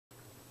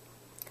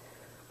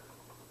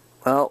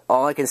Well,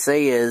 all I can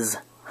say is,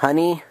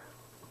 honey,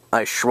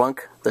 I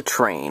shrunk the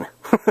train.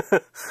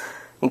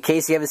 In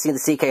case you haven't seen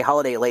the CK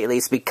Holiday lately,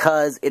 it's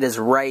because it is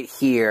right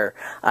here.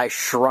 I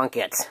shrunk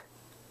it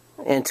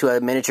into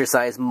a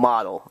miniature-sized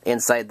model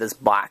inside this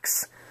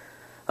box.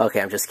 Okay,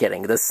 I'm just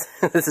kidding. This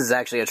is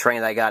actually a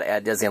train that I got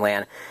at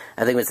Disneyland.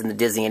 I think it was in the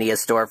Disney India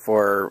store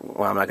for,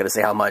 well, I'm not going to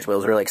say how much, but it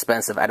was really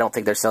expensive. I don't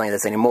think they're selling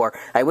this anymore.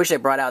 I wish I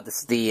brought out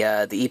the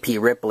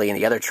EP Ripley and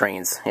the other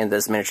trains in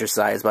this miniature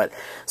size, but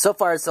so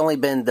far it's only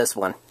been this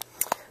one.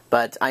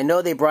 But I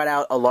know they brought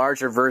out a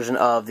larger version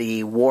of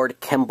the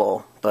Ward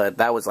Kimball, but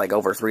that was like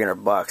over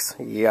 $300 bucks.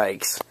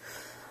 Yikes.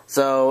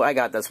 So I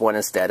got this one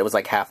instead. It was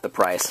like half the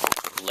price.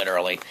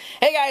 Literally.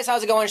 Hey guys,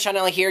 how's it going?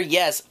 Chanel here.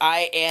 Yes,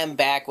 I am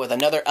back with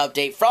another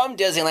update from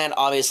Disneyland,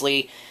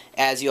 obviously.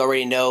 As you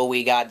already know,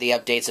 we got the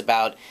updates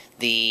about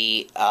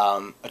the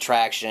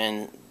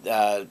attraction,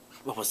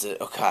 what was it?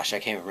 Oh gosh, I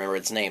can't remember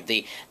its name.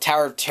 The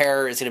Tower of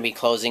Terror is going to be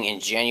closing in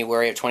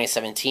January of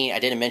 2017. I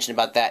didn't mention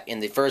about that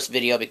in the first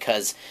video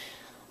because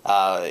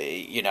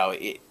you know,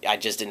 I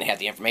just didn't have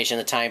the information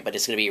at the time, but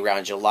it's going to be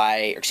around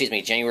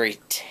January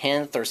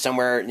 10th or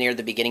somewhere near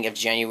the beginning of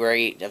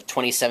January of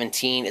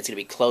 2017. It's going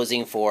to be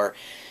closing for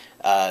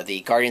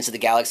the Guardians of the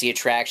Galaxy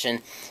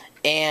attraction.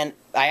 And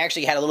I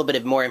actually had a little bit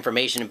of more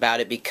information about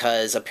it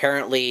because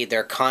apparently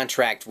their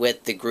contract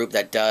with the group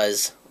that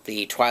does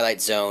the Twilight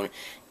Zone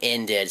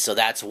ended, so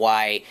that's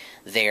why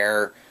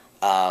they're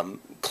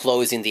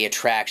closing the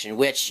attraction,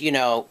 which, you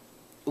know,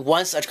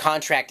 once a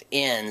contract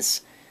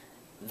ends,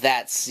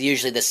 that's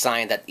usually the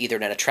sign that either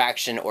an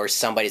attraction or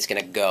somebody's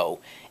going to go,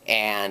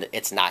 and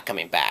it's not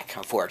coming back,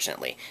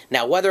 unfortunately.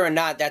 Now, whether or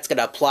not that's going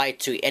to apply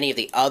to any of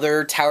the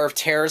other Tower of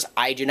Terrors,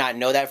 I do not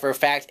know that for a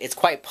fact. It's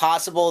quite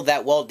possible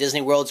that Walt Disney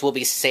Worlds will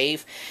be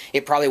safe.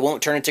 It probably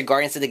won't turn into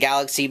Guardians of the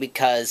Galaxy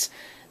because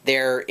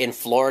they're in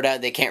Florida.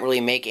 They can't really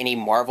make any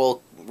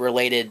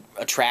Marvel-related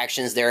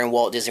attractions there in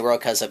Walt Disney World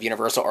because of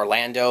Universal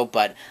Orlando,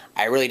 but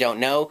I really don't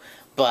know.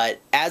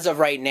 But as of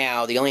right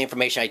now, the only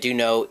information I do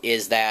know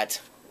is that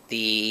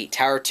the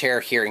Tower of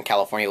Terror here in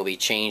California will be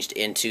changed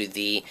into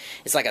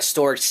it's like a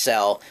storage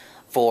cell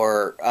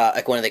for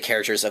like one of the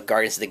characters of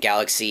Guardians of the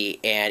Galaxy,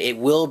 and it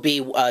will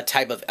be a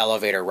type of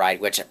elevator ride,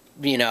 which,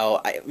 you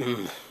know, it's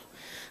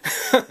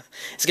going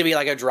to be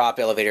like a drop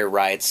elevator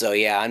ride, so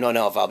yeah, I don't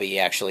know if I'll be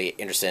actually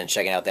interested in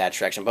checking out that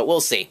attraction, but we'll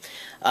see.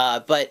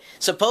 But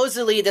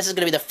supposedly this is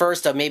going to be the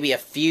first of maybe a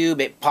few,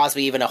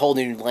 possibly even a whole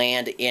new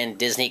land in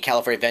Disney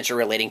California Adventure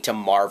relating to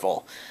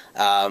Marvel,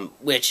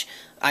 which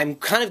I'm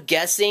kind of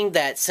guessing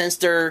that since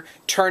they're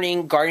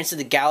turning Guardians of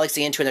the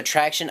Galaxy into an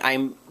attraction,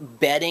 I'm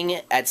betting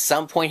at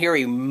some point here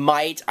we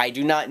might, I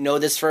do not know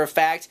this for a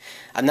fact,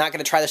 I'm not going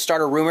to try to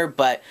start a rumor,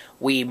 but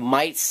we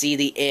might see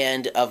the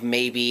end of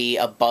maybe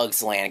a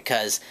Bugs Land,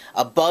 because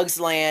a Bugs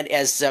Land,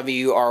 as some of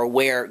you are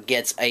aware,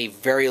 gets a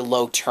very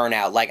low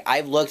turnout. Like,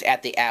 I've looked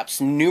at the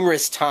apps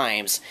numerous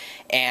times,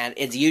 and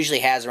it usually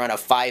has around a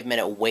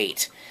 5-minute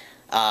wait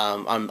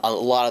on a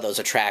lot of those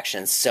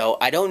attractions. So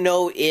I don't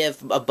know if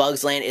a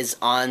Bugs Land is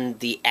on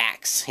the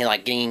axe, you know,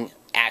 like getting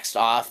axed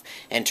off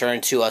and turned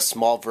into a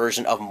small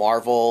version of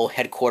Marvel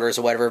headquarters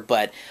or whatever,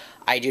 but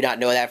I do not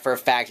know that for a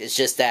fact. It's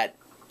just that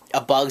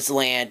a Bugs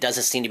Land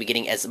doesn't seem to be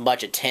getting as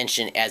much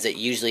attention as it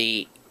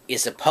usually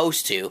is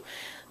supposed to,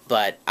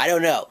 but I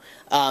don't know.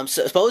 So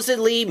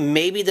supposedly,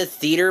 maybe the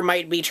theater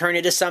might be turned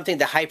into something,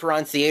 the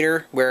Hyperon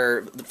Theater,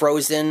 where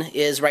Frozen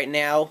is right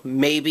now.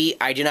 Maybe,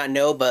 I do not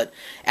know, but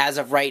as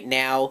of right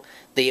now,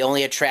 the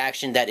only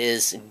attraction that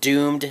is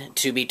doomed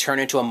to be turned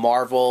into a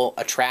Marvel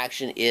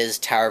attraction is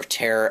Tower of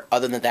Terror.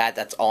 Other than that,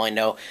 that's all I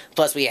know.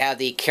 Plus, we have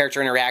the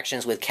character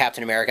interactions with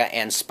Captain America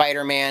and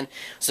Spider-Man.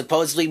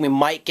 Supposedly, we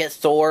might get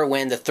Thor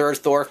when the third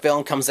Thor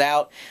film comes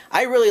out.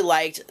 I really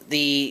liked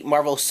the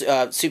Marvel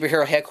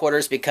superhero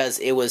headquarters because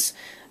it was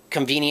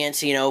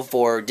convenient, you know,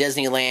 for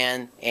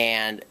Disneyland,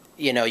 and,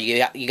 you know, you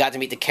got to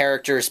meet the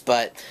characters,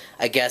 but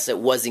I guess it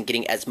wasn't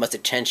getting as much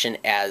attention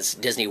as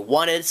Disney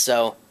wanted,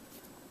 so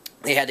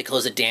they had to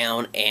close it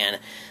down, and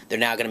they're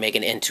now going to make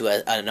it into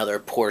another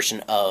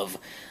portion of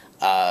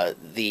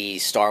the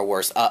Star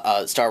Wars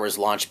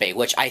launch bay,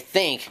 which I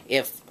think,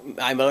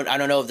 I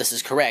don't know if this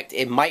is correct,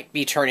 it might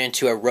be turned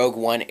into a Rogue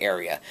One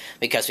area,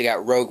 because we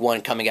got Rogue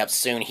One coming up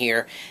soon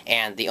here,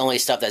 and the only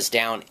stuff that's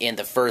down in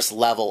the first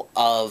level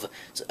of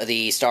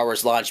the Star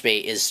Wars launch bay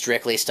is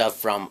strictly stuff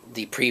from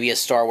the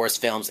previous Star Wars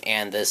films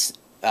and this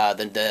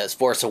the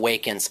Force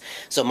Awakens.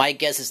 So my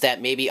guess is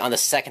that maybe on the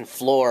second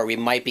floor we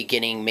might be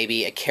getting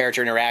maybe a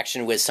character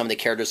interaction with some of the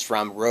characters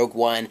from Rogue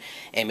One,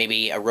 and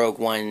maybe a Rogue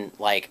One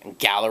like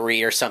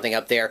gallery or something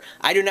up there.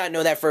 I do not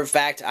know that for a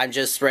fact. I'm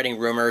just spreading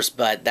rumors,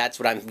 but that's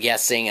what I'm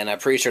guessing, and I'm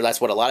pretty sure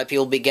that's what a lot of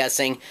people will be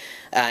guessing.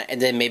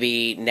 And then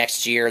maybe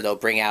next year they'll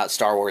bring out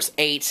Star Wars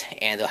 8,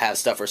 and they'll have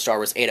stuff for Star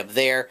Wars 8 up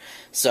there.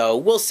 So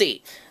we'll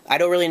see. I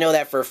don't really know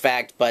that for a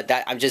fact, but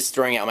that I'm just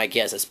throwing out my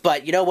guesses.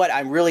 But you know what?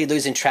 I'm really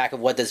losing track of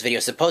what this video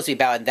is supposed to be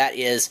about, and that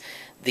is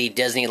the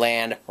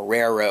Disneyland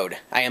Railroad.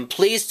 I am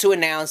pleased to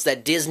announce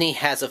that Disney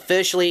has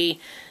officially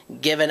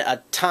given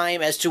a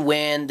time as to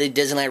when the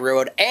Disneyland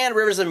Railroad and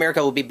Rivers of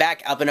America will be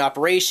back up in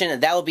operation,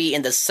 and that will be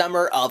in the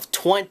summer of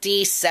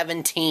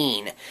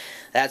 2017.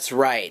 That's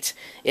right.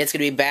 It's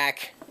going to be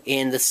back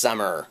in the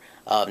summer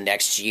of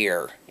next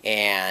year.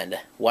 And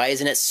why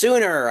isn't it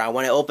sooner? I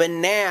want to open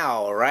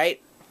now,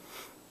 right?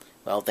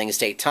 Well, things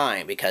take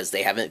time because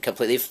they haven't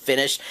completely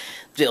finished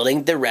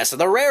building the rest of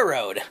the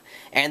railroad.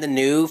 And the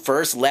new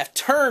first left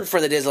turn for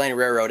the Disneyland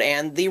Railroad.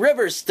 And the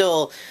river's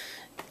still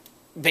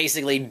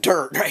basically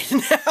dirt right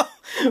now.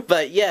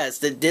 But yes,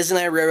 the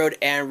Disneyland Railroad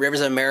and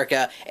Rivers of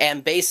America,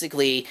 and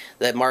basically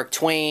the Mark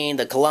Twain,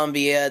 the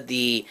Columbia,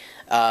 the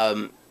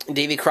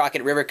Davy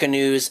Crockett River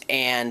Canoes,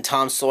 and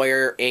Tom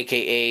Sawyer,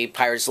 aka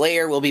Pirate's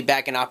Lair, will be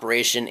back in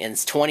operation in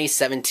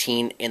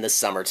 2017 in the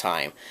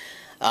summertime.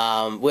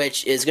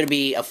 Which is going to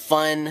be a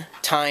fun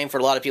time for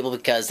a lot of people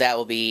because that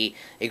will be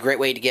a great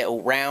way to get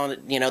around,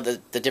 you know,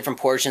 the different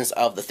portions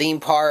of the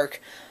theme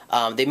park.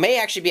 They may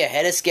actually be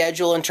ahead of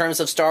schedule in terms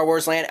of Star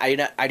Wars Land.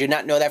 I do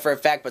not know that for a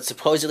fact, but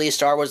supposedly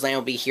Star Wars Land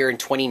will be here in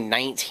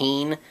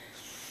 2019.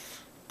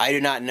 I do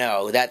not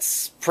know.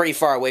 That's pretty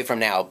far away from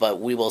now, but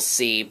we will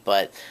see.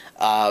 But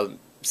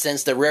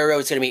since the railroad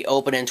is going to be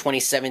open in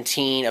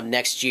 2017 of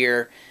next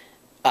year,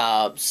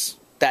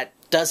 that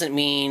doesn't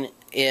mean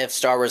if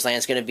Star Wars Land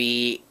is going to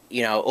be,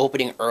 you know,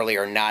 opening early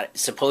or not.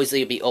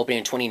 Supposedly it'll be opening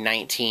in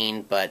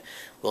 2019, but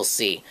we'll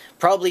see.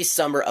 Probably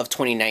summer of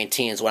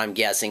 2019 is what I'm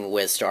guessing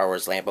with Star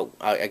Wars Land. But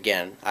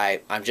again,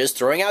 I'm just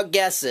throwing out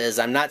guesses.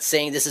 I'm not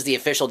saying this is the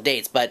official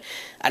dates, but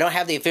I don't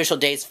have the official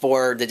dates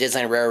for the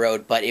Disneyland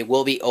Railroad, but it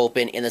will be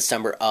open in the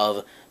summer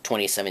of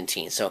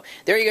 2017. So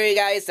there you go, you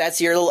guys. That's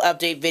your little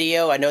update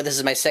video. I know this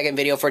is my second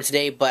video for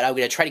today, but I'm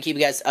going to try to keep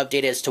you guys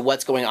updated as to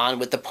what's going on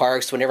with the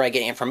parks whenever I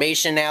get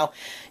information now.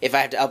 If I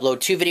have to upload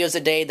 2 videos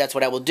a day, that's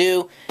what I will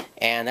do.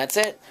 And that's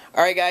it.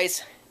 Alright,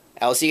 guys.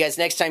 I'll see you guys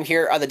next time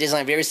here on the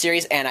Disneyland Video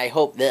Series, and I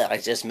hope that I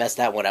just messed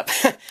that one up.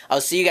 I'll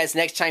see you guys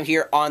next time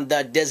here on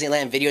the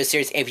Disneyland Video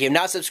Series. If you have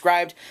not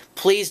subscribed,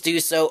 please do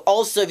so.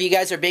 Also, if you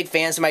guys are big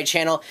fans of my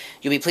channel,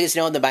 you'll be pleased to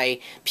know that my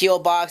P.O.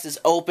 box is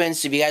open,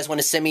 so if you guys want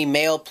to send me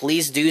mail,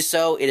 please do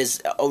so. It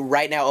is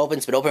right now open.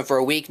 It's been open for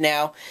a week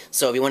now,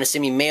 so if you want to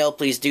send me mail,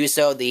 please do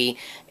so. The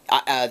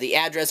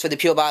address for the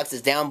P.O. Box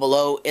is down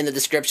below in the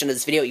description of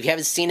this video. If you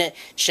haven't seen it,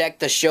 check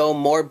the Show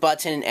More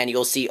button, and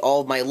you'll see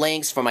all of my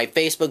links for my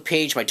Facebook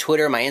page, my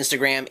Twitter, my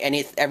Instagram,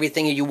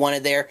 everything you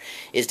wanted there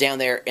is down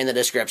there in the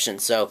description.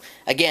 So,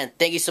 again,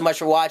 thank you so much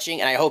for watching,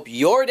 and I hope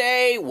your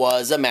day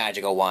was a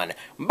magical one.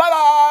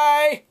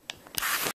 Bye-bye!